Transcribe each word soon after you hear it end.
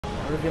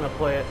We're just gonna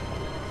play it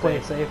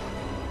safe.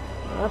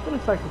 That's an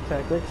effective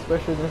tactic,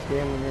 especially in this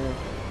game when you're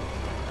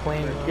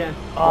playing against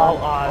all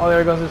odds. Oh,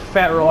 there goes his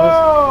fat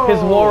roll,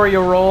 his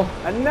warrior roll.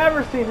 I've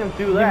never seen him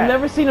do that. You've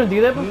never seen him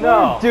do that before?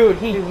 No. Dude,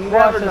 he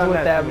crushes done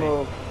with that to me.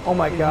 move. Oh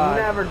my god.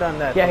 He's never done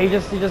that. Yeah, he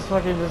just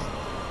fucking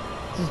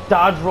just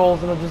dodge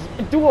rolls and he'll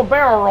just do a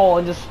barrel roll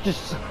and just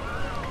just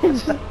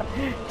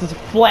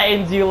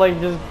flattens you like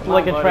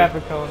a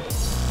traffic cone.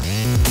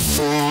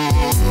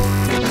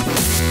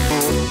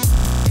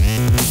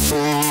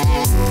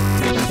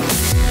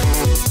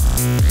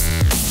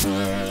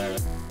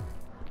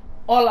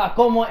 Hola,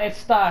 ¿cómo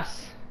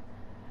estás?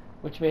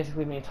 Which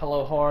basically means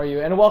hello, how are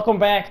you? And welcome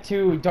back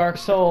to Dark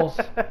Souls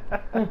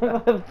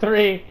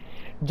 3.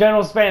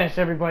 General Spanish,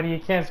 everybody. You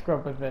can't screw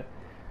up with it.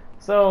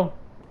 So,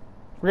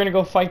 we're gonna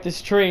go fight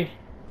this tree.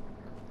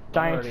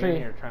 Giant tree. In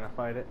here trying to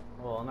fight it.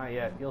 Well, not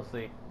yet. You'll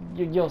see.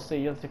 You'll see.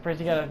 You'll see. First,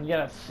 you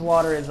gotta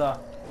slaughter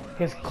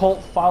his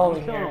cult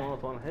following here. Him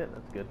with one hit.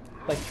 That's good.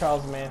 Like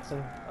Charles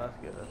Manson. Oh, that's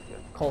good. That's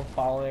good. Cult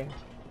following.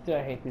 Dude,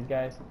 I hate these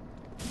guys.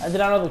 I did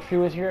not know the tree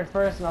was here at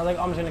first, and I was like,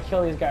 oh, I'm just gonna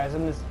kill these guys.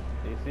 And this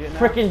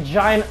freaking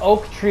giant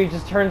oak tree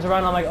just turns around.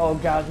 And I'm like, oh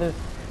god, this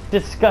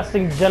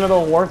disgusting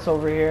genital warts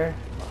over here.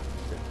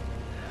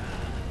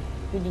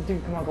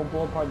 Dude, come on, go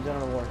blow apart the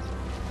genital warts.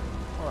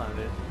 Hold on,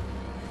 dude.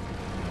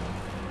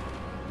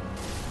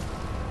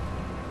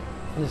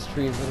 This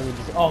tree is literally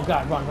just. Oh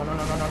god, run!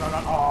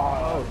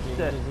 Oh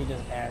shit! He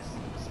just ass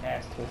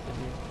twisted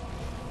you.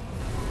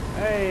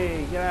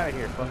 Hey, get out of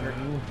here, fucker!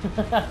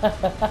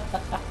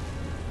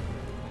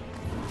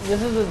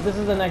 This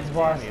is the next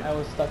boss I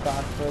was stuck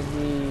on for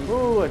the.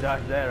 Ooh, I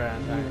dodged that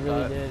around. You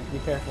really did. Be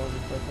careful as you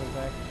flip it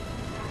back.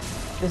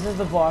 This is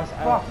the boss.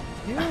 Fuck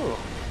you!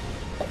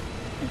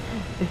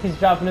 He's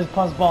dropping his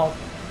pus balls.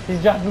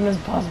 He's dropping his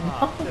pus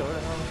balls. Dude, what the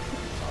hell?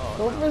 Oh,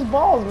 go for his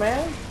balls,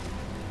 man.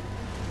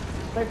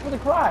 Straight for the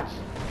crotch.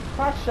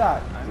 Crotch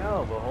shot. I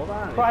know, but hold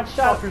on. Crotch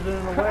shot. Fuckers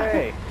in the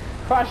way.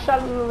 Crotch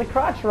shot into the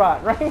crotch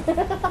rot, right? I don't even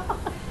know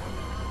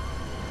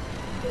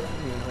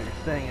what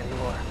you're saying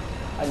anymore.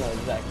 I know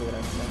exactly what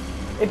I'm saying.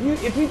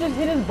 If you just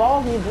hit his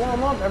balls and you blow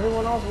him up,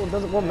 everyone else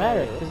won't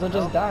matter because they'll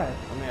just die.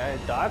 I mean, I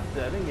dodged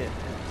it. I didn't get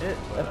hit.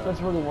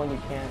 That's really one you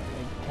can't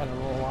kind of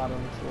roll out of.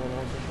 It's a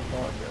little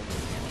difficult.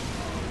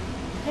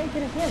 You can't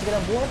get his hands. You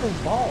gotta blow up his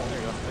balls. There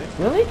you go.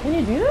 See? Really? Can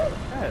you do that?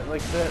 Yeah,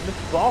 like the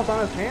balls on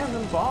his hands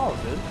and balls,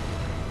 dude.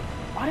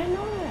 I didn't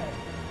know that.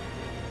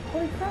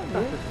 Holy crap, dude.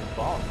 Not just his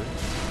balls, dude.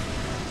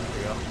 There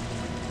you go.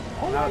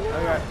 Oh my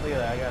god. Look at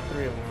that. I got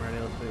 3 of them already.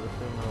 Let's do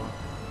another one.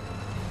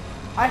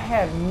 I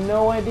have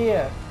no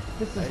idea.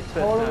 This is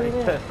totally new.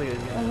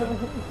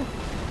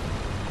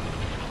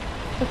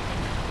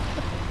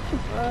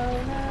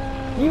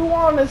 You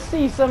want to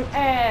see some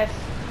ass?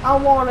 I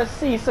want to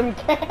see some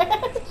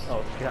cash.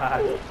 Oh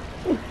god.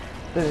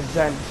 This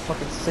giant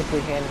fucking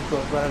sickly hand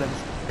goes right out of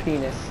his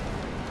penis.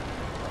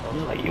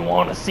 He's like, you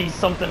want to see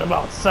something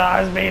about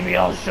size? Baby,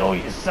 I'll show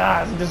you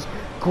size. And just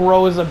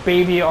grows a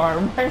baby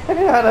arm right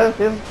out of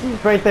his.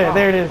 Right there.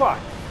 There it is. Fuck.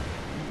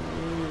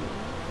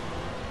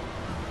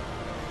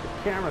 The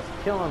camera's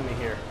killing me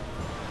here.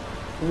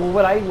 Well,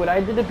 what I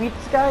did to beat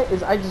this guy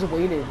is I just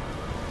waited.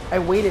 I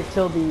waited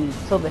till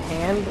the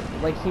hand,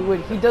 like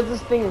he does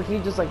this thing where he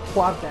just like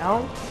plop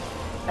down,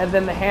 and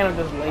then the hand would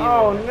just lay there.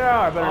 Oh no,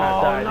 I better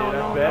not die, dude.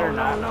 I better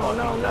not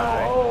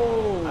die.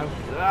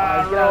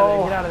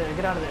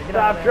 Get out of there.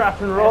 Stop,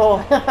 drop, and roll.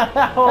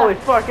 Holy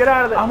fuck, get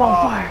out of there. I'm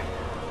on fire.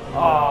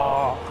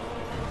 Oh.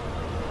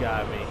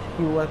 Got me.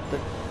 You let the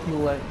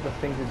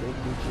finger dig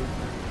beat you.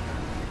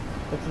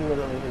 That's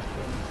literally his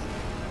penis.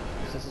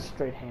 It's just a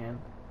straight hand.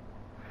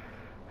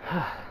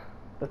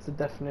 That's the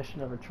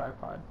definition of a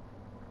tripod.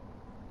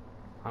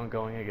 I'm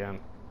going again.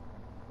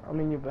 I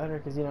mean, you better,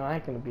 because you know I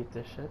ain't gonna beat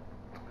this shit.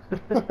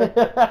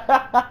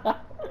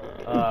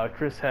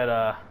 Chris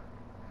had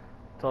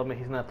told me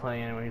he's not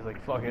playing anymore. He's like,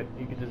 fuck it,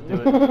 you can just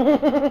do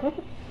it.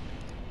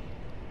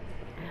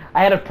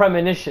 I had a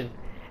premonition,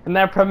 and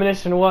that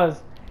premonition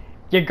was,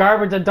 you're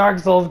garbage at Dark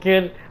Souls,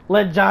 kid.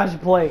 Let Josh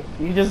play.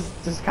 You just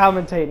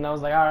commentate, and I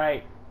was like, all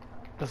right.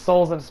 The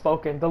souls have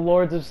spoken. The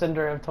lords of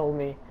Cinder have told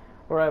me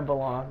where I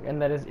belong,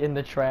 and that is in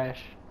the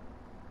trash.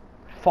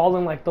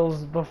 Falling like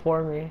those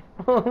before me.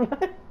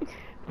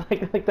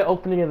 like the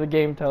opening of the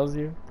game tells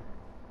you.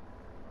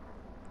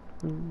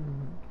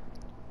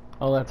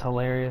 Oh, that's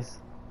hilarious.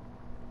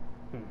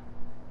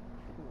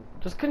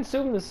 Just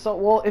consume the soul.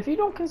 Well, if you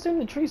don't consume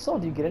the tree soul,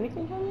 do you get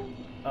anything from it?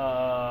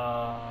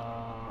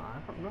 I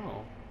don't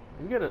know.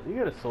 You get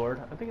a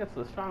sword. I think that's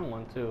the strong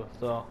one too.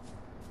 So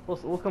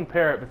we'll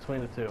compare it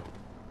between the two.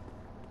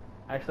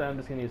 Actually, I'm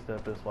just gonna use the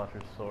Abyss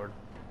Watcher's sword.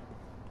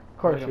 Of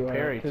course you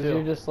are, because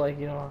you're just like,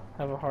 you know,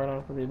 have a hard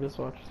on for the Abyss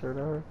Watcher sword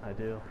ever. I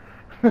do.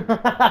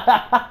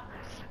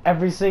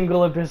 Every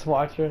single Abyss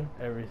Watcher.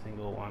 Every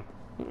single one.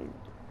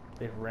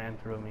 They've ran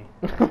through me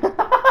with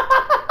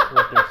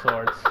their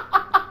swords.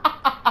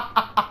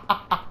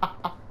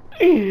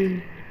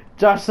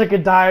 Josh took a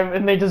dive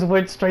and they just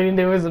went straight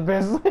into his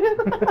abyss.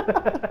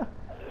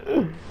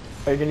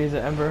 Are you gonna use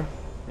an ember?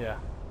 Yeah.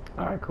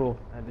 Alright, cool.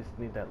 I just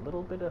need that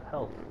little bit of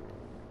health.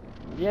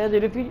 Yeah,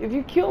 dude. If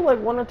you kill like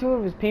one or two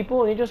of his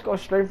people and you just go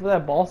straight for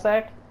that ball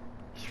sack,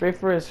 straight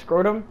for his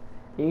scrotum,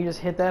 and you just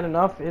hit that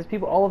enough, his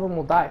people, all of them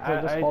will die.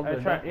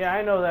 Yeah,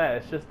 I know that.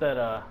 It's just that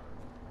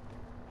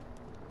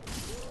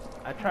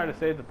I try to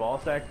save the ball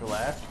sack for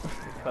last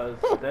because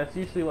that's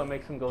usually what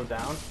makes him go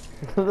down.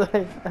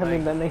 I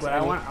mean, that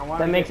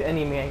makes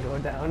any man go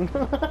down.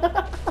 I'm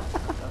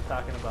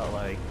talking about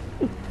like.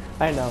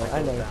 I know what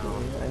you mean.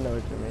 I know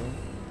what you mean.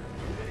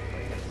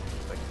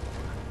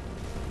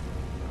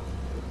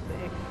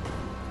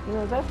 You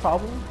know, is that a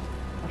problem?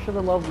 I'm sure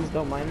the lovelies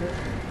don't mind it.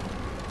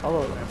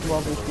 Although,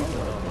 lovely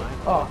people don't mind.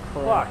 Oh,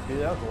 fuck,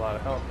 dude, that was a lot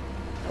of help.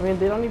 I mean,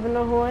 they don't even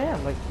know who I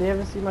am. Like, they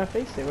haven't seen my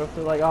face yet. If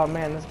they're like, oh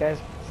man, this guy's,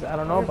 I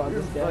don't know about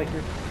this guy. Like,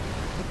 you're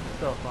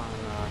yourself on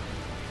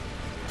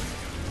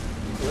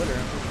Twitter.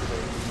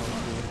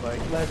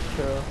 Like, that's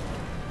true.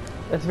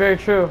 That's very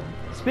true.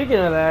 Speaking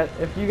of that,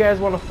 if you guys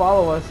want to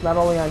follow us, not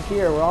only on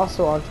here, we're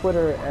also on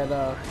Twitter at,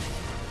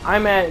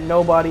 I'm at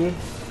nobody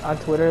on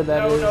Twitter.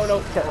 That is,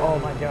 oh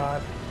my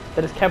god.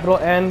 That is capital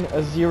N,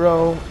 a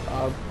 0,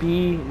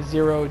 B,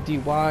 0,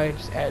 DY,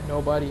 just at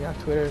nobody on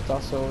Twitter. It's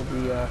also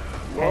the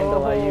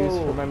handle I use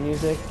for my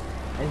music.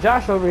 And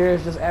Josh over here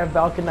is just at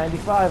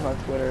Balkan95 on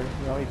Twitter.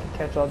 You know, you can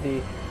catch all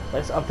the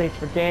latest updates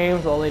for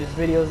games, all the latest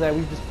videos that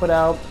we just put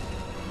out.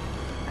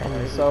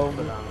 And so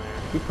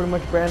we pretty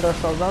much brand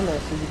ourselves on there.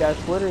 So if you guys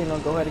Twitter, you know,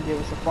 go ahead and give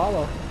us a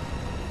follow.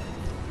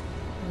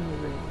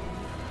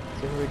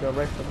 So here we go,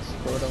 right for the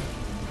scrotum.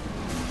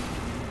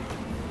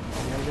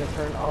 And I'm gonna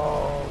turn,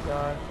 oh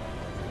god.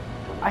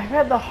 I've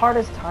had the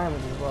hardest time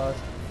with these boss.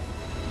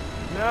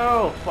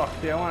 No! Fuck,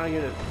 dude, I want to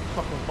get his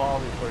fucking ball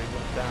before he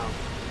goes down.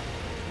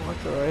 Oh,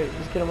 that's alright,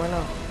 just get him right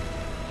now.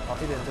 Oh,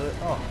 he didn't do it?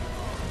 Oh.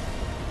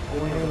 He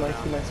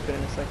might spin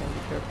in a second, be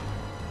careful.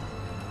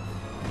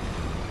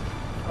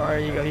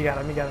 Alright, you got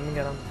him, you got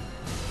him.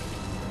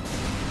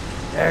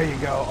 There you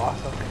go,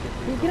 awesome.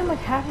 You get him like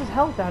half his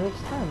health down each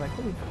time, like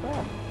holy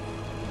crap.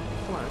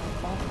 Come on,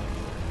 it's awesome.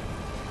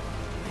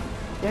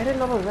 Yeah, I didn't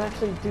know those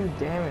actually do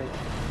damage.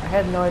 I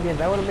had no idea.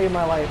 That would have made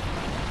my life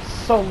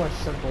so much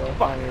simpler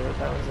if I knew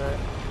that was it.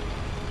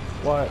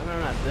 What? I'm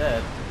not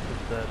dead.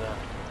 It's just that,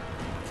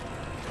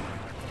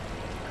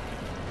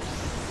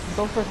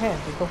 Go for his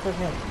hand. Just go for his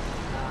hand.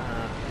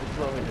 this is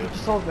what we do. Get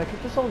your souls back.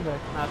 Get your souls back.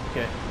 That's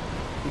okay.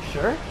 You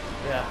sure?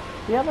 Yeah.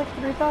 You have like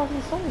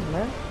 3,000 souls,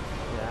 man.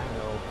 Yeah, I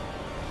know.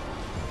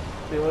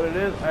 See what it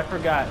is? I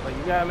forgot. Like,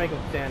 you gotta make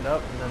him stand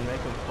up and then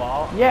make him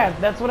fall. Yeah,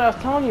 that's what I was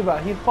telling you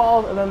about. He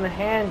falls and then the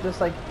hand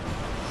just like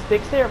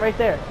sticks there, right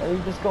there. And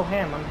you just go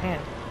ham on the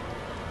hand.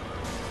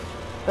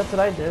 That's what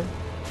I did.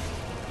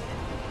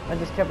 I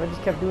just kept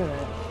doing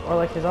that. Or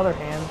like his other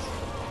hands.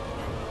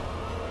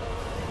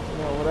 You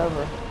know,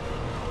 whatever.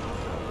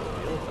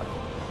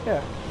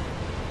 Yeah.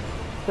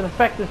 It's an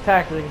effective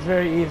tactic. It's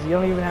very easy. You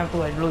don't even have to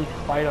like really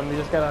fight him. You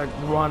just gotta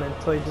run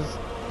until he just.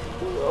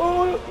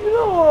 Oh, you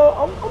know,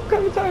 I'm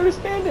kind of tired of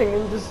standing,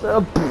 and just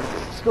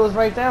goes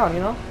right down.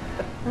 You know.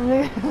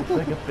 He's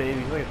like a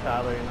baby. He's like a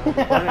toddler. You know,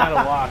 he's learning how to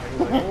walk. And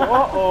he's like,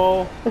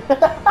 uh-oh.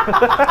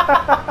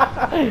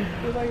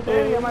 He's like,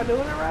 Daddy, am I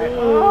doing it right?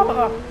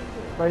 Oh.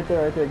 Right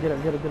there. Get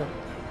him.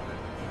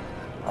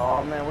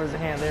 Oh man, where's the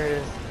hand? There it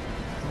is.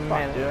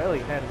 Man, dude, I only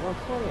had one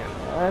swing in.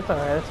 That's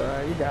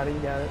alright. You got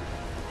it.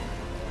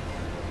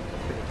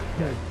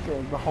 Good.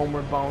 The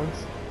homeward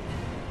bones.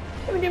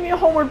 Gonna give me a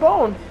homeward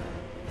bone.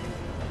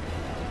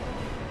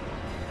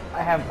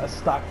 I have a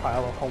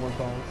stockpile of homeward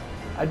bones.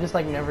 I just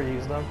like never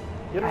use them.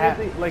 You don't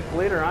usually, like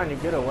later on, you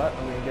get a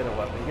weapon. You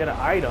get an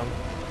item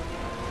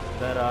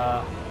that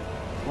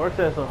works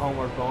as a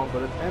homeward bone,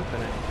 but it's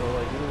infinite. So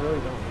like you really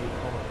don't need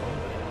homeward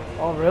bones anymore.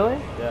 Oh really?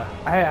 Yeah.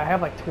 I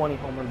have like 20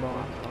 homeward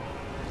bones.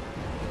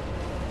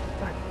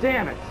 God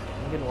damn it!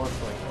 I'm getting one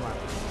swing. Come on.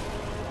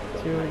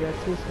 Two. We got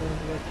two swings.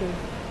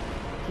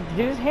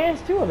 Get his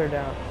hands too while they're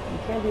down. You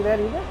can't do that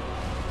either. No,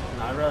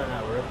 I'd rather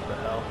not risk the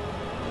hell.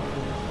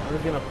 I'm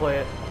just gonna play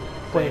it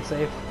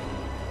safe.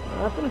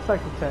 That's an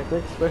effective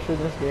tactic, especially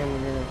in this game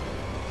when you're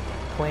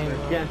playing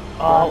against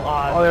all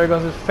odds. Oh, there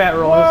goes his fat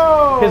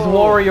roll, his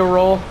warrior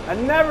roll.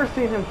 I've never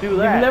seen him do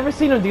that. You've never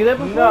seen him do that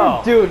before?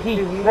 No. Dude,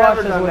 he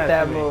crushes with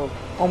that move.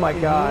 Oh my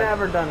god. He's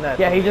never done that.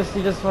 Yeah, he just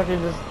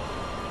fucking just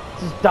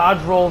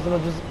dodge rolls and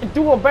he'll just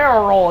do a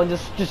barrel roll and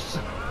just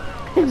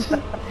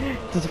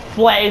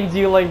flattens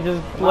you like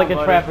a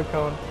traffic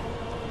cone.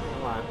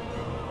 Come on.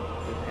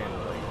 His hand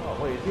is like, oh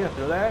wait, is he gonna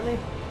throw that at me?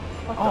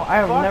 Oh,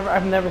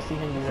 I've never seen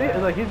him do that.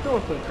 See, like he's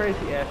doing some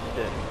crazy ass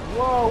shit.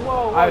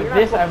 Whoa!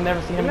 I've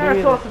never seen him do. You're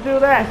not supposed to do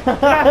that. You're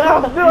not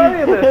supposed to do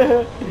any of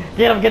this.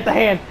 Get him! Get the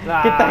hand!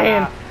 Get the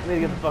hand! I need to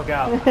get the fuck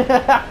out.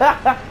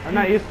 I'm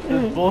not used to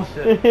this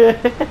bullshit.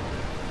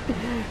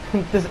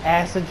 This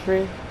acid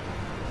tree.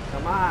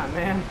 Come on,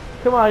 man.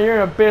 Come on, you're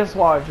an abyss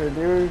watcher,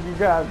 dude. You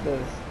got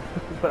this.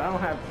 But I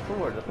don't have the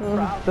sword. That's the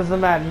problem. Doesn't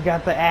matter. You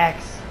got the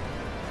axe.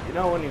 You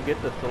know when you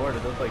get the sword,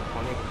 it does like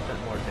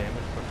 20% more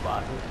damage for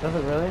bosses. Does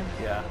it really?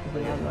 Yeah.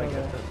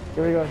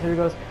 Here he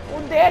goes.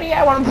 Oh, Daddy,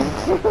 I want him.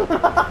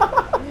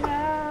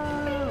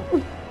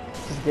 No.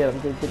 Just get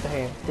him. Get the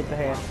hand. Get the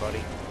hand. Come on,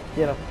 buddy.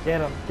 Get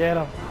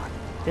him.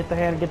 Get the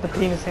hand, get the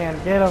penis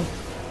hand, get him.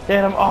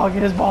 Get him. Oh,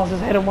 get his balls,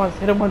 just hit him once,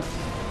 hit him once.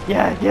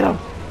 Yeah, get him.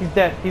 He's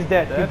dead, he's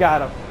dead. You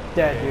got him.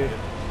 Dead, Yeah, dude. good.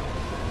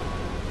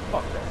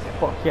 Fuck that guy.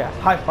 Fuck yeah,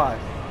 high five.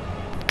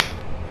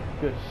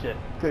 Good shit.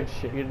 Good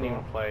shit. You didn't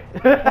even bro. play.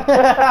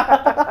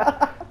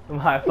 I'm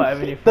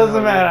high-fiving you for Doesn't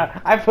no matter.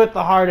 reason. I put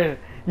the heart in.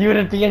 You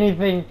wouldn't be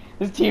anything.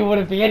 This team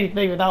wouldn't be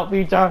anything without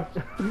me, Josh.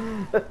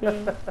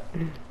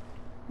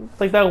 It's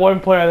like that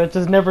one player that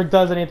just never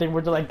does anything.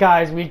 We're just like,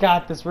 guys, we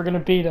got this. We're gonna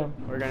beat him.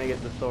 We're gonna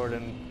get the sword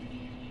in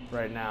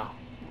right now.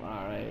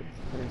 All right,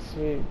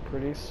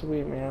 pretty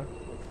sweet, man.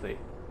 Let's see.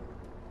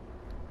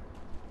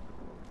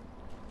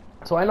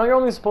 So I know you're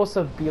only supposed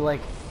to be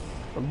like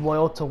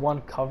loyal to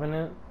one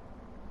covenant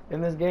in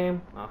this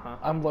game.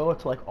 I'm loyal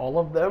to like all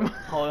of them.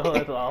 Loyal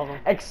to all of them?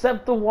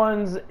 Except the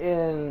ones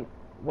in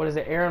what is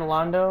it, Aaron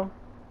Londo?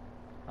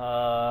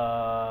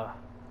 I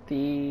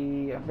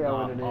forgot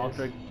what it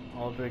is.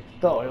 Aldrich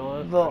The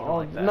Loyalist? or something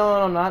like that.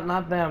 no,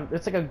 not them.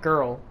 It's like a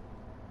girl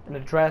in a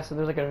dress, and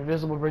there's like an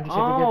invisible bridge you take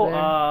to get there.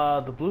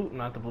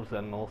 Not the Blue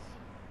Sentinels.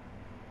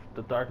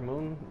 The Dark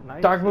Moon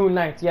Knights? Dark Moon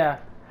Knights, yeah.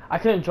 I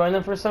couldn't join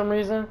them for some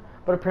reason,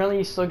 but apparently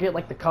you still get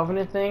like the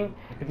Covenant thing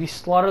if you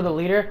slaughter the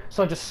leader.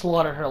 So I just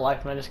slaughtered her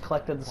life, and I just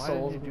collected the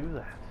souls. Why did you do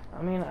that?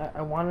 I mean,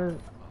 I wanted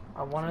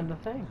the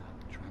thing.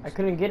 I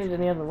couldn't get it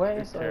any other way.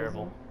 It's so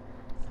terrible.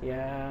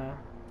 Yeah.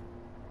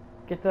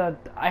 Get the.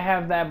 I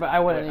have that, but I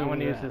wouldn't. I'm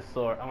gonna use that. his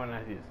sword. I'm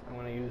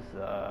gonna use.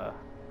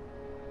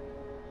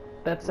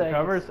 That's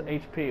Recovers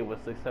HP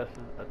with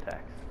successive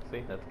attacks.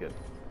 See, that's good.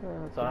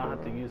 that's So a I don't good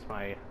have to one. use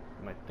my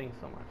thing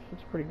so much.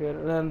 That's pretty good.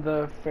 And then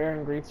the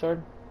Farron Great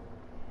Sword.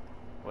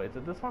 Wait, is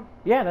it this one?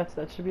 Yeah,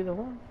 that should be the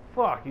one.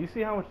 Fuck, you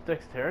see how much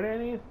dexterity I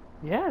need?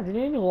 Yeah, you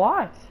need a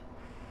lot.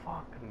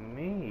 Fuck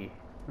me.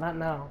 Not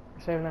now.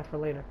 We're saving that for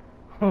later.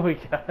 We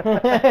got.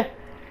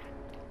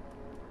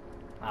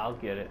 I'll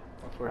get it.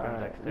 Let's work on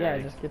dexterity. Yeah,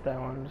 just get that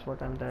one. Just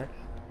work on dex.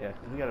 Yeah,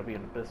 because we gotta be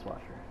an Abyss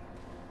Watcher.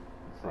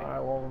 Let's see.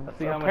 Alright, well, Let's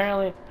see how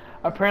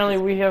apparently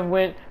we have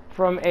went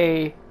from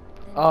a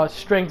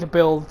strength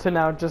build to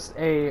now just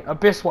a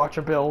Abyss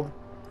Watcher build.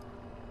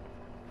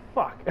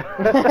 Fuck.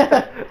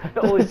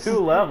 Only 2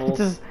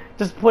 levels.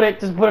 Just put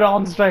it all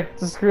in strength.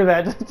 Just screw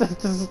that.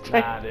 Just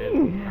strength. Nah,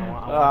 dude. I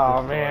want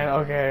Oh this man.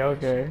 sword.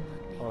 Okay.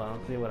 Hold on,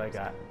 let's see what I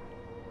got.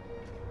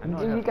 I You know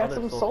I have got other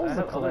some souls. souls I to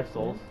have other collect,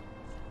 souls.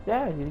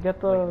 Yeah, you got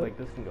the. Like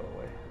this can go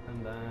away,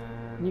 and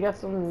then You got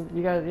some.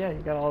 You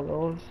got all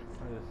those.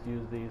 I just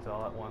use these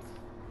all at once.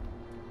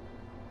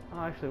 Oh,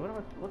 actually,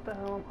 what the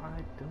hell am I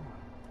doing?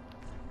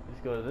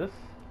 Just go to this,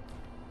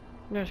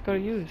 Yeah, just go to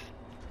use.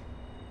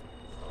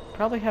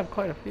 Probably have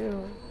quite a few.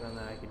 and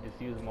then I can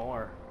just use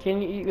more.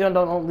 Can you?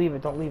 Don't leave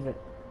it. Don't leave it.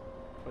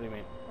 What do you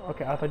mean?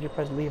 Okay, I thought you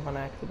pressed leave on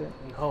accident.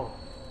 No.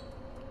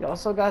 You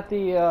also got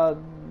the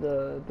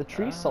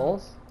tree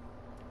souls.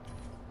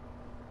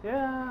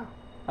 Yeah.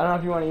 I don't know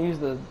if you want to use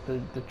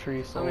the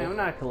tree soul. I mean, I'm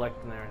not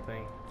collecting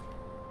everything.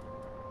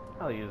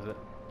 I'll use it.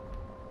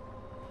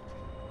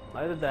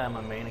 I did that on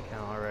my main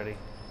account already.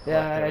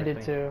 Yeah, Collect I did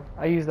everything. too.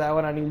 I use that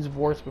one. I use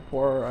Vorts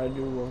before I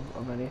do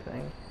of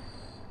anything.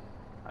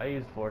 I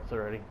used forts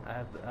already.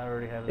 I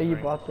already have. Yeah, the you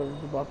ring. bought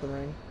the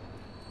ring.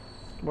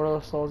 What are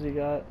those souls you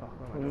got? Oh, what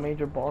am I The doing?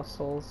 major boss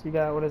souls. You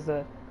got what is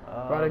that?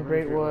 Farron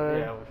Great Sword.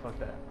 Yeah, well, fuck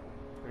that.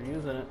 We're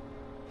using it.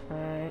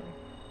 Alright.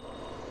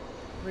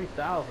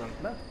 3,000.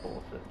 That's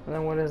bullshit. And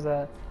then what is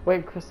that?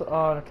 Wait, crystal.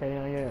 Oh, okay,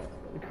 yeah.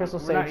 The crystal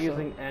We're sage. not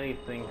using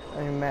anything.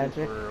 Any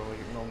magic?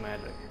 No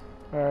magic.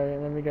 Alright,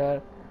 and then we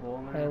got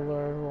Woman? High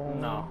Lord Roll.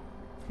 No.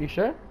 You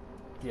sure?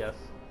 Yes.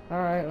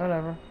 Alright,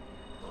 whatever.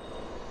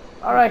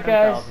 Alright,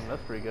 guys. 10,000,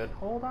 that's pretty good.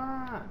 Hold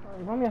on.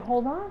 You want me to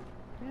hold on?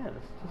 Yeah,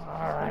 just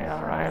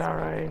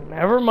Alright.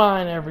 Never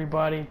mind,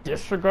 everybody.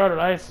 Disregard what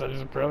I said.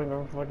 Just apparently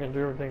gonna fucking do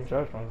everything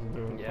Josh wants to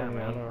do. Yeah,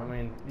 man. I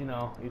mean, you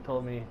know, you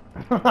told me.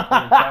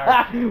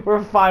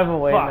 We're 5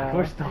 away Fuck, now.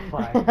 we're still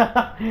 5.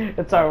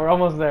 It's alright, we're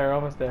almost there,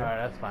 Alright,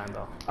 that's fine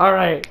though.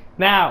 Alright,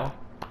 now,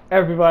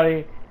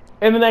 everybody,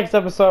 in the next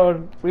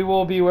episode, we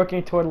will be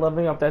working toward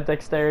leveling up that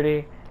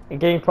dexterity and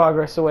getting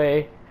progress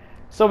away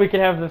so we can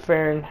have the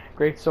Farron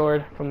Great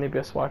Sword from the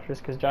Abyss Watchers,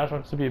 because Josh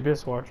wants to be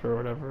Abyss Watcher or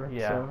whatever.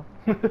 Yeah.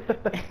 So.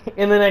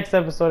 In the next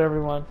episode,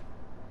 everyone.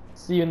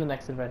 See you in the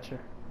next adventure.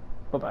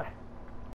 Bye-bye.